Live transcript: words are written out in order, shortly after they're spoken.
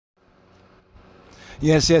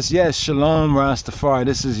Yes, yes, yes. Shalom, Rastafari.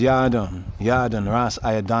 This is Yadon.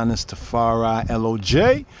 Rasiadonis Tafari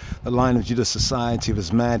LOJ, the Line of Judah Society of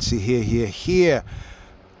His Majesty. Here.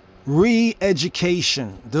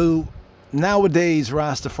 Re-education. Do nowadays,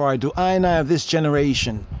 Rastafari, do I and I of this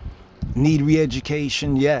generation need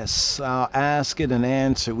re-education? Yes. I'll ask it and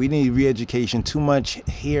answer. We need re-education. Too much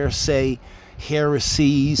hearsay,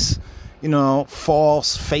 heresies,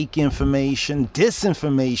 false, fake information,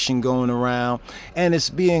 disinformation going around, and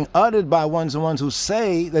it's being uttered by ones who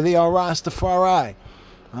say that they are Rastafari,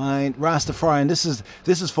 right? Rastafari, and this is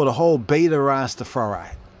for the whole Beta Rastafari,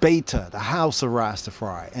 Beta, the House of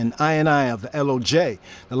Rastafari, and I of the LOJ,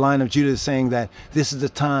 the Line of Judah, is saying that this is the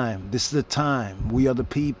time. We are the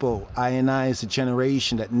people. I is the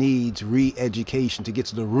generation that needs re-education to get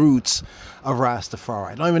to the roots of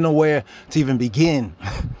Rastafari. I don't even know where to even begin.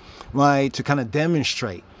 Right, to kind of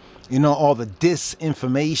demonstrate, all the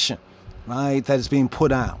disinformation, right, that is being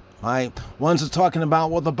put out, right? Ones are talking about,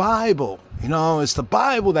 well, the Bible, it's the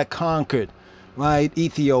Bible that conquered, right,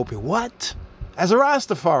 Ethiopia. What? As a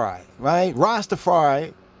Rastafari, right?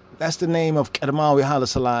 Rastafari, that's the name of Kedemawi Haile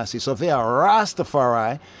Selassie. So if they are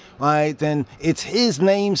Rastafari, right, then it's his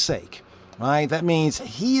namesake, right? That means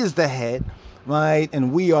he is the head, right,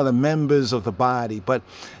 and we are the members of the body. But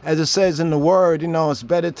as it says in the word, it's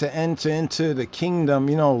better to enter into the kingdom,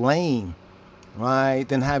 lame, right,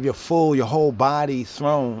 than have your whole body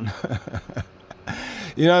thrown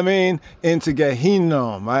you know what I mean, into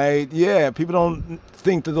Gehenna, right? Yeah, people don't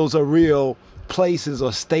think that those are real places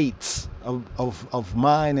or states of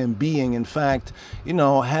mind and being. In fact,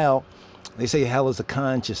 hell, they say hell is a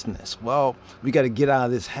consciousness. Well, we got to get out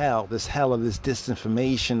of this hell of this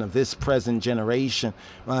disinformation of this present generation,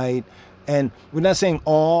 right? And we're not saying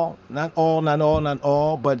not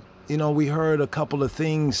all, but, we heard a couple of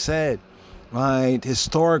things said, right,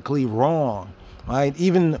 historically wrong, right?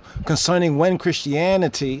 Even concerning when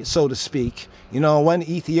Christianity, so to speak, when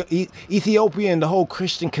Ethiopia and the whole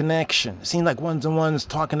Christian connection. It seemed like ones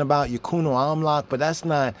talking about Yakuno Amlak, but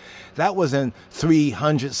that wasn't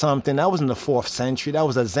 300 something. That was in the 4th century. That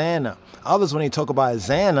was Azana. Others, when they talk about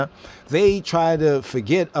Azana, they try to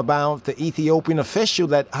forget about the Ethiopian official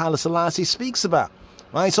that Haile Selassie speaks about.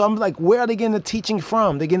 Right? So I'm like, where are they getting the teaching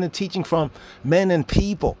from? They're getting the teaching from men and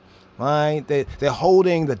people. Right? They're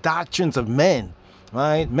holding the doctrines of men.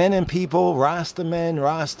 Right, men and people, Rasta men,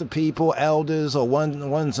 Rasta people, elders, or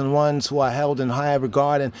ones who are held in high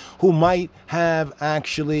regard and who might have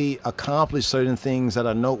actually accomplished certain things that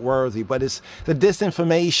are noteworthy. But it's the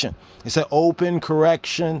disinformation. It's an open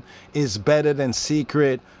correction is better than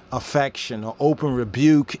secret affection, or open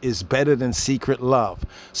rebuke is better than secret love.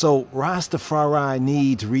 So Rastafari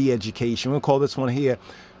needs re-education. We'll call this one here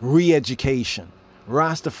re-education. Why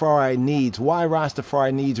Rastafari needs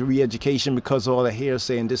re-education? Because of all the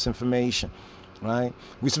hearsay and disinformation, right?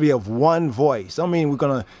 We should be of one voice. I mean, we're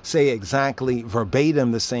going to say exactly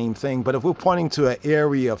verbatim the same thing, but if we're pointing to an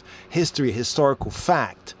area of history, historical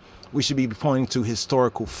fact, we should be pointing to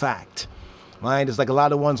historical fact, right? It's like a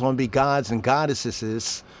lot of ones want to be gods and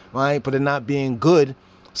goddesses, right? But they're not being good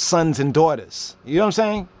sons and daughters. You know what I'm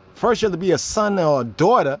saying? First, you have to be a son or a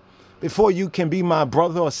daughter before you can be my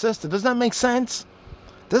brother or sister. Does that make sense?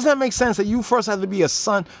 Does that make sense that you first have to be a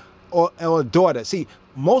son or a daughter? See,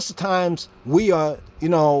 most of the times we are,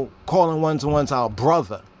 calling ones our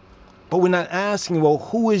brother. But we're not asking, well,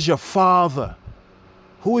 who is your father?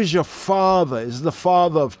 Who is your father? Is the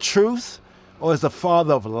father of truth or is the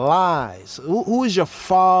father of lies? Who is your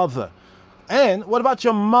father? And what about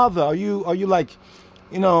your mother? Are you like,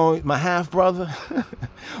 my half brother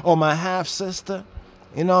or my half sister?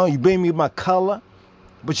 You bring me my color,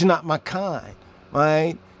 but you're not my kind.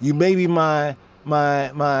 Right? You may be my skin, may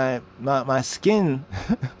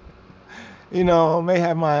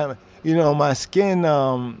have my skin,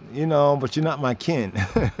 but you're not my kin.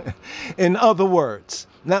 In other words,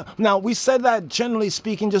 now we said that generally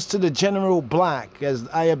speaking, just to the general black, as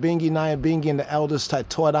Nyabingi and the elders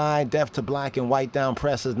taught I, deaf to black and white down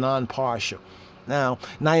press is non-partial. Now,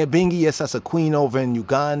 Nyabingi, yes, that's a queen over in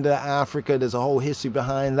Uganda, Africa. There's a whole history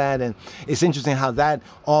behind that. And it's interesting how that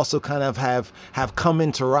also kind of have come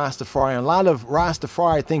into Rastafari. And a lot of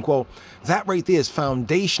Rastafari think, well, that right there is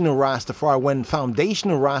foundational Rastafari, when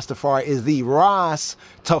foundational Rastafari is the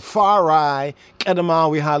Rastafari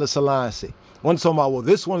Kedemawi Haile Selassie. One's talking about, well,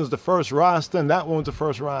 this one is the first Rasta and that one's the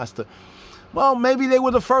first Rasta. Well, maybe they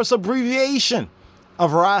were the first abbreviation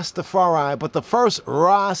of Rastafari, but the first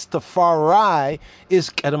Rastafari is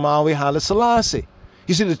Kedemawi Haile Selassie.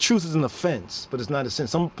 You see, the truth is an offense, but it's not a sin.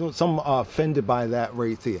 Some are offended by that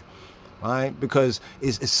right there. right? Because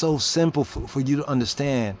it's so simple for you to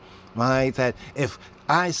understand, right? That if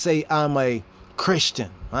I say I'm a Christian,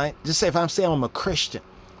 right? Just say if I'm saying I'm a Christian,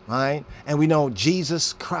 right? And we know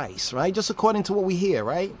Jesus Christ, right? Just according to what we hear,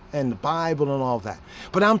 right? And the Bible and all that.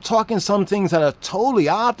 But I'm talking some things that are totally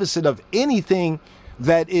opposite of anything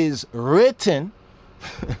that is written,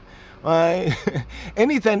 right?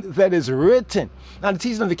 Anything that is written. Now, the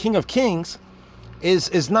teaching of the King of Kings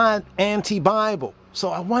is not anti-Bible. So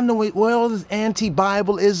I wonder where all this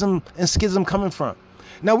anti-Bibleism and schism coming from.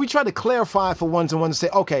 Now, we try to clarify for ones and ones to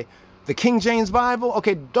say, okay, the King James Bible,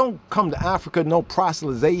 okay, don't come to Africa, no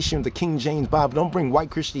proselytization of the King James Bible. Don't bring white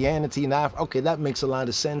Christianity in Africa. Okay, that makes a lot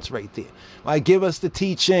of sense right there. Right? Give us the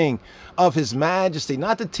teaching of His Majesty,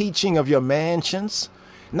 not the teaching of your mansions,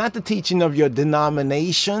 not the teaching of your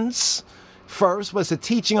denominations first, but it's the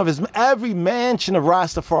teaching of every mansion of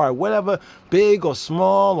Rastafari, whatever big or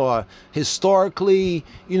small or historically,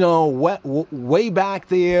 you know, way back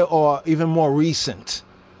there or even more recent,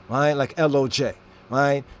 right? Like LOJ.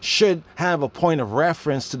 Right, should have a point of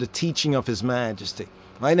reference to the teaching of His Majesty.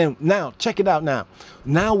 Right, and now check it out.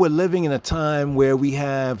 Now we're living in a time where we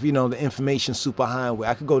have, you know, the information superhighway.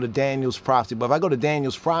 I could go to Daniel's prophecy, but if I go to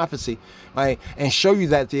Daniel's prophecy, right, and show you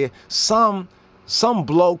that there some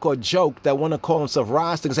bloke or joke that want to call himself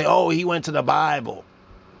Rasta and say, oh, he went to the Bible.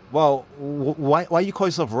 Well, why you call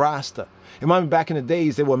yourself Rasta? It might be back in the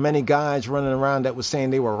days, there were many guys running around that were saying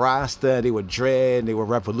they were Rasta, they were dread, they were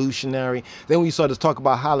revolutionary. Then when you started to talk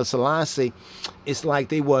about Haile Selassie, it's like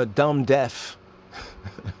they were dumb deaf.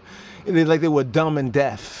 Like they were dumb and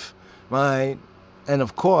deaf, right? And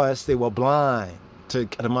of course, they were blind to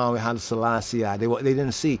Haile Selassie. They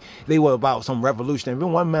didn't see. They were about some revolution.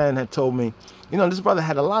 Even one man had told me, you know, this brother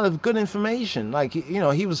had a lot of good information. Like, you know,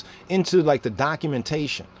 he was into like the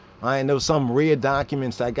documentation. Right? And there was some rare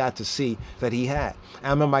documents that I got to see that he had.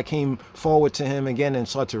 I remember I came forward to him again and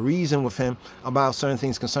started to reason with him about certain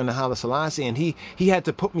things concerning Haile Selassie, and he had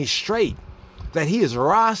to put me straight that he is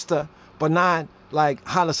Rasta, but not like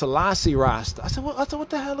Haile Selassie Rasta. I said, what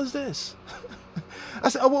the hell is this? I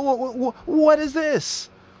said, what is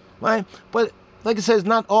this? Right? But like it says,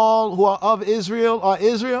 not all who are of Israel are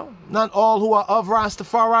Israel. Not all who are of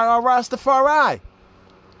Rastafari are Rastafari.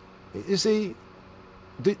 You see?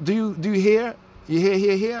 Do you hear? You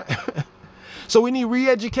hear? So we need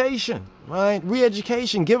re-education, right?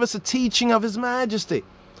 Re-education. Give us a teaching of His Majesty.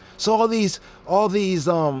 So all these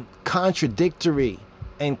contradictory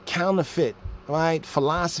and counterfeit, right,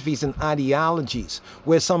 philosophies and ideologies,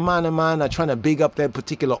 where some man of mine are trying to big up that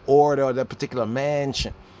particular order or that particular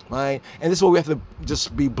mansion, right? And this is where we have to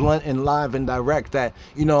just be blunt and live and direct that,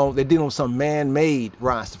 you know, they're dealing with some man-made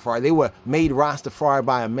Rastafari. They were made Rastafari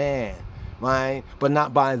by a man. Right, but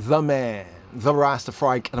not by the man, the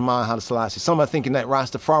Rastafari Haile Selassie. Some are thinking that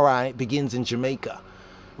Rastafari begins in Jamaica.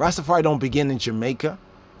 Rastafari don't begin in Jamaica.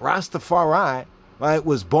 Rastafari, right,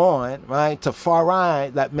 was born, right,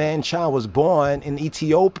 Tafari, that man-child was born in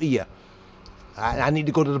Ethiopia. I need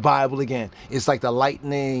to go to the Bible again. It's like the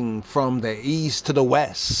lightning from the east to the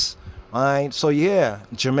west, right? So yeah,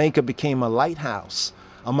 Jamaica became a lighthouse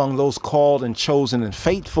among those called and chosen and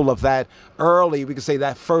faithful of that early, we could say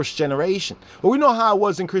that first generation. But we know how it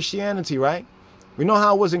was in Christianity, right? We know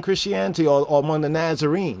how it was in Christianity or among the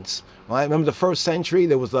Nazarenes, right? Remember the first century,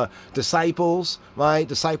 there was the disciples, right?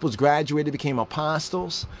 Disciples graduated, became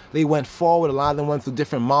apostles. They went forward. A lot of them went through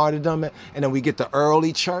different martyrdom. And then we get the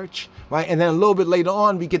early church, right? And then a little bit later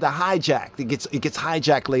on, we get the hijack. It gets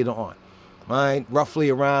hijacked later on, right?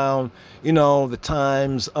 Roughly around, you know, the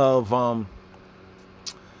times of...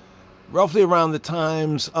 roughly around the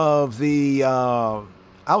times of the,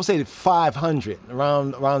 I would say 500,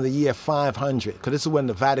 around the year 500, because this is when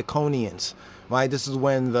the Vaticanians, right? This is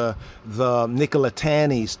when the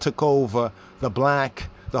Nicolaitanes took over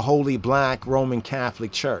the Holy Black Roman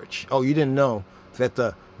Catholic Church. Oh, you didn't know that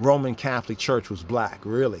the Roman Catholic Church was black,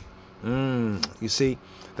 really? You see,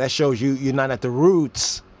 that shows you're not at the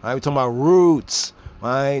roots, right? We're talking about roots,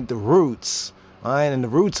 right? The roots, right? And the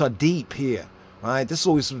roots are deep here. Right, this is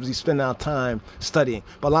what we spend our time studying.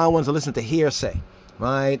 But a lot of ones are listening to hearsay,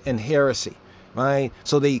 right, and heresy, right?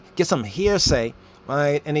 So they get some hearsay,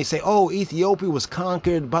 right, and they say, oh, Ethiopia was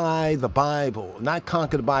conquered by the Bible, not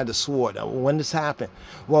conquered by the sword. When this happened?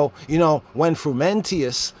 Well, you know, when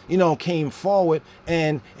Frumentius, you know, came forward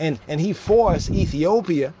and he forced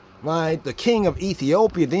Ethiopia, right? The king of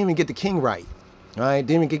Ethiopia didn't even get the king right. All right,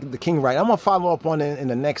 didn't even get the king right. I'm going to follow up on it in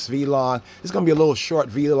the next vlog. It's going to be a little short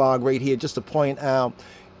vlog right here just to point out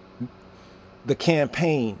the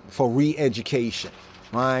campaign for re-education.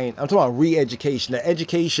 right? I'm talking about re-education, the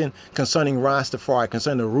education concerning Rastafari,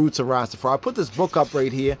 concerning the roots of Rastafari. I put this book up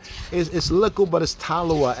right here. It's little, but it's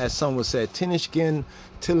talua, as someone said. Tinish gin,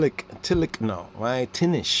 tilik no, right?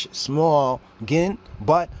 Tinish, small gin,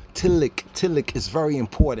 but tilik is very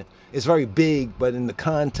important. It's very big, but in the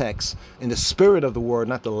context, in the spirit of the word,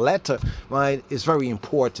 not the letter, right, it's very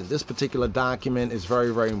important. This particular document is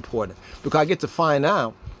very, very important because I get to find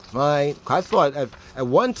out, right? I thought at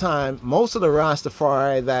one time, most of the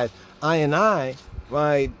Rastafari that I,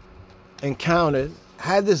 right, encountered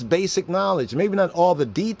had this basic knowledge. Maybe not all the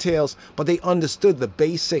details, but they understood the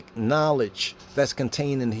basic knowledge that's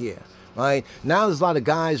contained in here, right? Now there's a lot of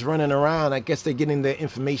guys running around. I guess they're getting their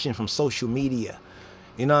information from social media.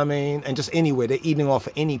 You know what I mean? And just anywhere, they're eating off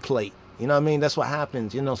of any plate. You know what I mean? That's what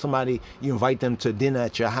happens. You know, somebody, you invite them to dinner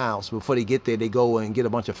at your house. Before they get there, they go and get a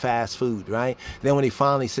bunch of fast food, right? Then when they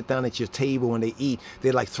finally sit down at your table and they eat,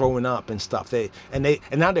 they're like throwing up and stuff. And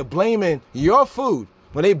now they're blaming your food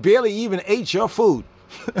when they barely even ate your food.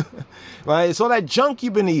 Right? It's all that junk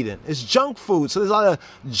you've been eating. It's junk food. So there's a lot of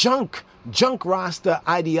junk Rasta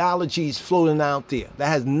ideologies floating out there that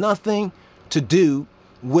has nothing to do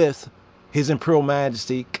with His Imperial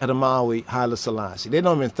Majesty Kedemawi Haile Selassie. They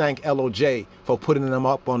don't even thank LOJ for putting them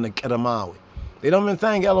up on the Kedemawi. They don't even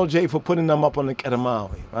thank LOJ for putting them up on the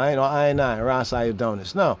Kedemawi, right? Or I,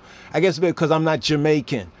 Rasiadonis. No, I guess because I'm not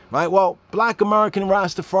Jamaican, right? Well, Black American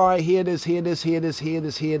Rastafari, hear this.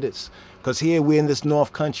 Because here we're in this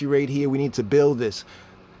North Country right here. We need to build this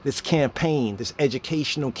campaign, this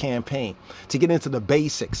educational campaign to get into the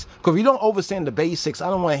basics. Because if you don't understand the basics, I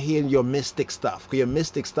don't want to hear your mystic stuff. Because your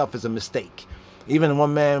mystic stuff is a mistake. Even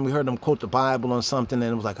one man, we heard him quote the Bible on something,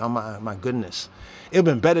 and it was like, oh my goodness. It would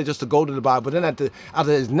have been better just to go to the Bible. But then out of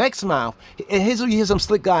his next mouth, and here's what you hear some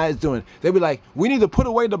slick guys doing. They'll be like, we need to put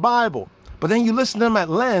away the Bible. But then you listen to them at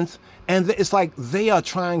length, and it's like they are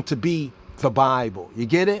trying to be the Bible. You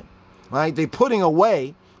get it? Right? They're putting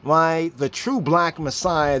away, right, the true black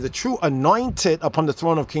Messiah, the true anointed upon the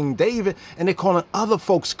throne of King David, and they're calling other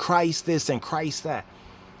folks Christ this and Christ that.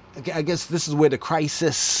 I guess this is where the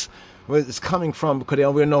crisis is coming from, because they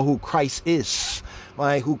don't really know who Christ is,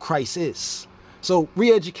 right? Who Christ is. So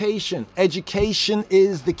re-education. Education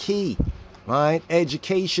is the key, right?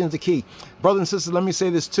 Education is the key. Brothers and sisters, let me say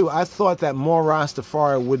this too. I thought that more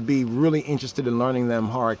Rastafari would be really interested in learning the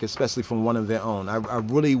Amharic, especially from one of their own. I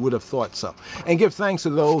really would have thought so. And give thanks to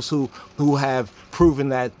those who have proven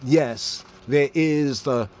that, yes, there is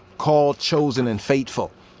the called, chosen, and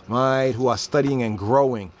faithful, right? Who are studying and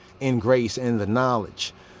growing in grace and the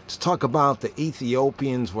knowledge. To talk about the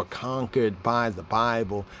Ethiopians were conquered by the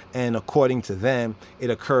Bible, and according to them, it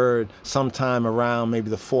occurred sometime around maybe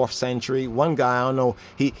the 4th century. One guy, I don't know,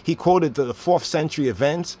 he quoted the 4th century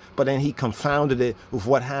events, but then he confounded it with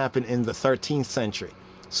what happened in the 13th century.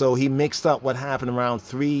 So he mixed up what happened around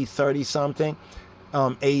 330 something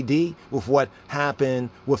AD with what happened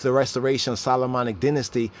with the restoration of Solomonic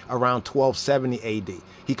dynasty around 1270 AD.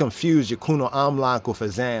 He confused Yakuno Amlak with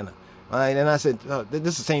Azana. Right? And I said, this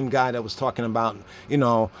is the same guy that was talking about, you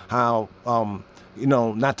know, how, you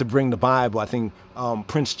know, not to bring the Bible. I think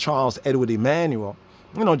Prince Charles Edward Emmanuel,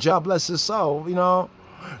 you know, God bless his soul, you know,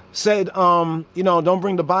 said, you know, don't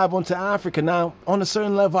bring the Bible into Africa. Now, on a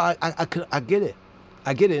certain level, I get it.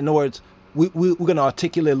 I get it. In other words, we're going to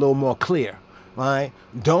articulate a little more clear, right?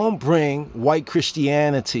 Don't bring white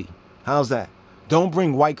Christianity. How's that? Don't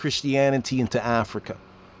bring white Christianity into Africa.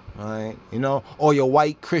 Right, you know, or your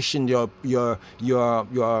white Christian, your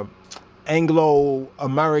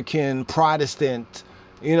Anglo-American Protestant,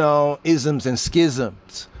 you know, isms and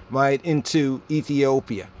schisms, right, into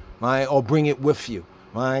Ethiopia, right, or bring it with you,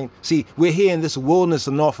 right. See, we're here in this wilderness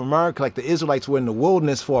of North America, like the Israelites were in the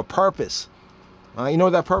wilderness for a purpose. You know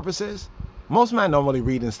what that purpose is? Most men don't really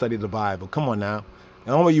read and study the Bible. Come on now.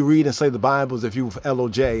 And only you read and study the Bible is if you have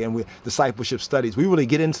LOJ and with discipleship studies. We really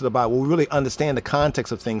get into the Bible. We really understand the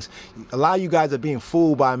context of things. A lot of you guys are being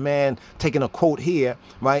fooled by a man taking a quote here,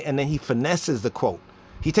 right? And then he finesses the quote.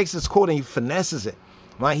 He takes this quote and he finesses it,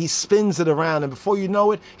 right? He spins it around. And before you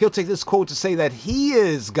know it, he'll take this quote to say that he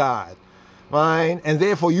is God, right? And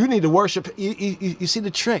therefore you need to worship. You see the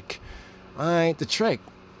trick, right? The trick.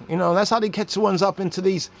 You know, that's how they catch ones up into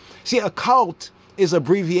these. See, a cult is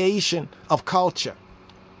abbreviation of culture.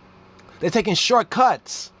 They're taking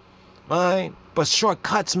shortcuts, right? But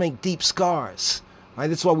shortcuts make deep scars, right?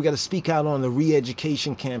 That's why we got to speak out on the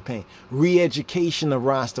re-education campaign. Re-education of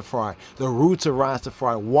Rastafari, the roots of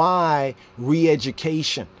Rastafari. Why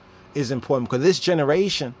re-education is important? Because this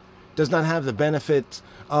generation does not have the benefits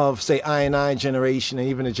of, say, I generation and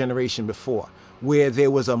even the generation before, where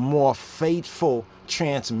there was a more faithful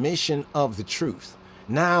transmission of the truth.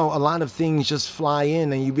 Now a lot of things just fly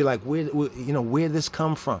in, and you be like, where this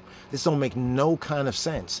come from? This don't make no kind of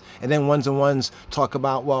sense. And then ones and ones talk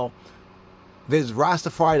about, well, there's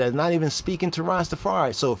Rastafari that's not even speaking to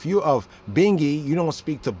Rastafari. So if you're of Bingi, you don't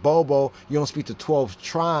speak to Bobo, you don't speak to 12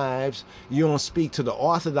 tribes, you don't speak to the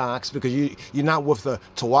Orthodox, because you're not with the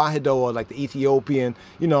Tawahedo or like the Ethiopian,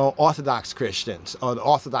 Orthodox Christians or the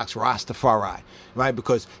Orthodox Rastafari, right?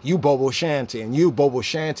 Because you Bobo Shanti, and you Bobo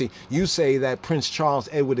Shanti, you say that Prince Charles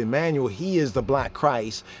Edward Emmanuel, he is the Black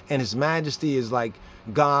Christ, and His Majesty is like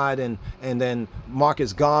God, and then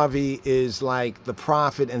Marcus Garvey is like the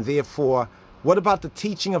prophet, and therefore, what about the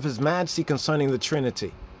teaching of His Majesty concerning the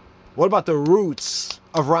Trinity? What about the roots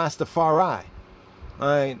of Rastafari? All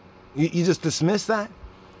right, you just dismiss that?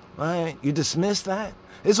 All right, you dismiss that?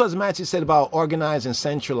 This is what His Majesty said about organize and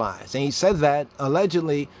centralize. And he said that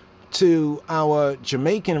allegedly to our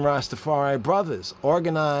Jamaican Rastafari brothers,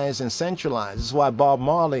 organize and centralize. This is why Bob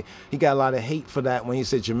Marley, he got a lot of hate for that when he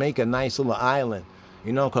said Jamaica, nice little island.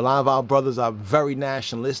 Because a lot of our brothers are very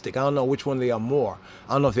nationalistic. I don't know which one they are more.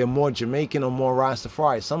 I don't know if they're more Jamaican or more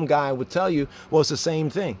Rastafari. Some guy would tell you, well, it's the same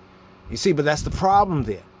thing. You see, but that's the problem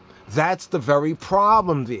there. That's the very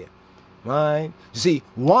problem there, right? You see,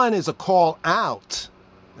 one is a call out.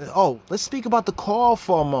 Oh, let's speak about the call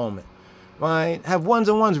for a moment, right? Have ones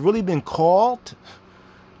and ones really been called,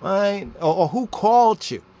 right? Or who called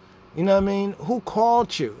you? You know what I mean? Who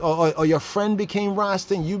called you? Or your friend became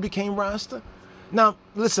Rasta and you became Rasta? Now,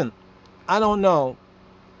 listen, I don't know.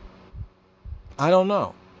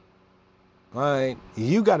 All right?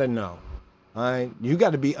 You got to know. All right? You got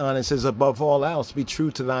to be honest, as above all else, be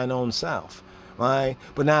true to thine own self. All right?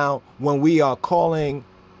 But now, when we are calling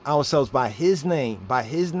ourselves by His name, by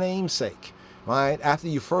His namesake, right? After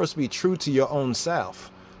you first be true to your own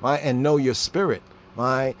self, right? And know your spirit,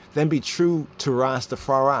 right? Then be true to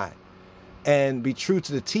Rastafari. And be true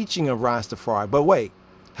to the teaching of Rastafari. But wait.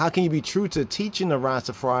 How can you be true to the teaching of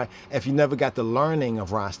Rastafari if you never got the learning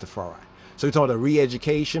of Rastafari? So we're talking about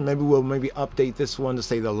re-education. Maybe we'll update this one to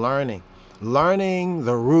say the learning. Learning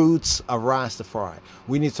the roots of Rastafari.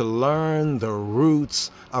 We need to learn the roots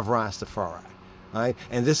of Rastafari. Right?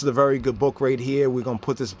 And this is a very good book right here. We're going to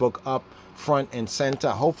put this book up front and center.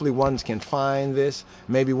 Hopefully ones can find this.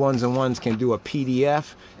 Maybe ones and ones can do a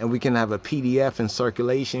PDF, and we can have a PDF in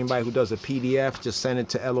circulation. Anybody who does a PDF, just send it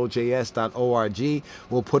to lojs.org.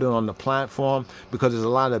 We'll put it on the platform, because there's a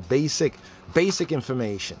lot of basic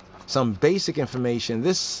information. Some basic information.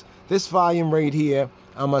 This volume right here,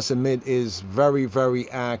 I must admit, is very, very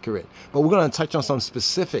accurate. But we're going to touch on some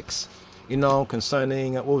specifics,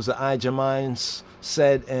 concerning what was the Ijamines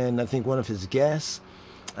said, and I think one of his guests,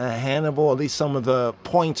 Hannibal, at least some of the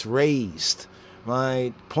points raised,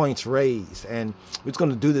 right? Points raised. And we was going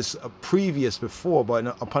to do this previous before, but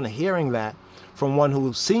upon hearing that from one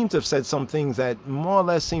who seemed to have said some things that more or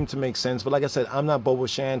less seemed to make sense. But like I said, I'm not Bobo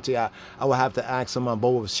Shanti. I will have to ask some of my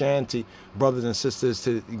Bobo Shanti brothers and sisters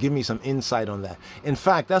to give me some insight on that. In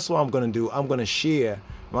fact, that's what I'm going to do. I'm going to share,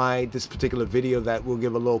 right, this particular video that we'll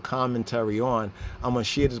give a little commentary on. I'm going to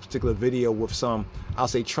share this particular video with some, I'll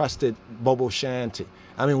say, trusted Bobo Shanti.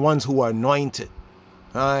 I mean, ones who are anointed,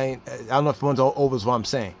 right? I don't know if one's over is what I'm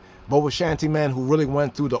saying. Bobo Shanti man who really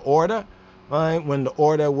went through the order, right? When the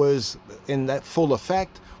order was in that full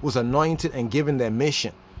effect, was anointed and given their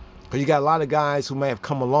mission. Because you got a lot of guys who may have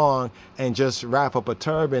come along and just wrap up a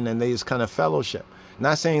turban and they just kind of fellowship.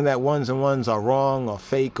 Not saying that ones and ones are wrong or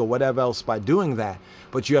fake or whatever else by doing that,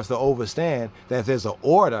 but you have to understand that if there's an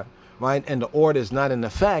order, right, and the order is not in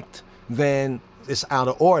effect, then it's out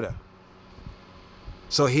of order.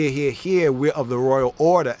 So here, we're of the royal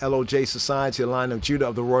order, LOJ Society, the line of Judah,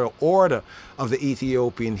 of the royal order of the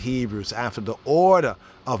Ethiopian Hebrews, after the order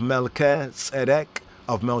of Melchizedek,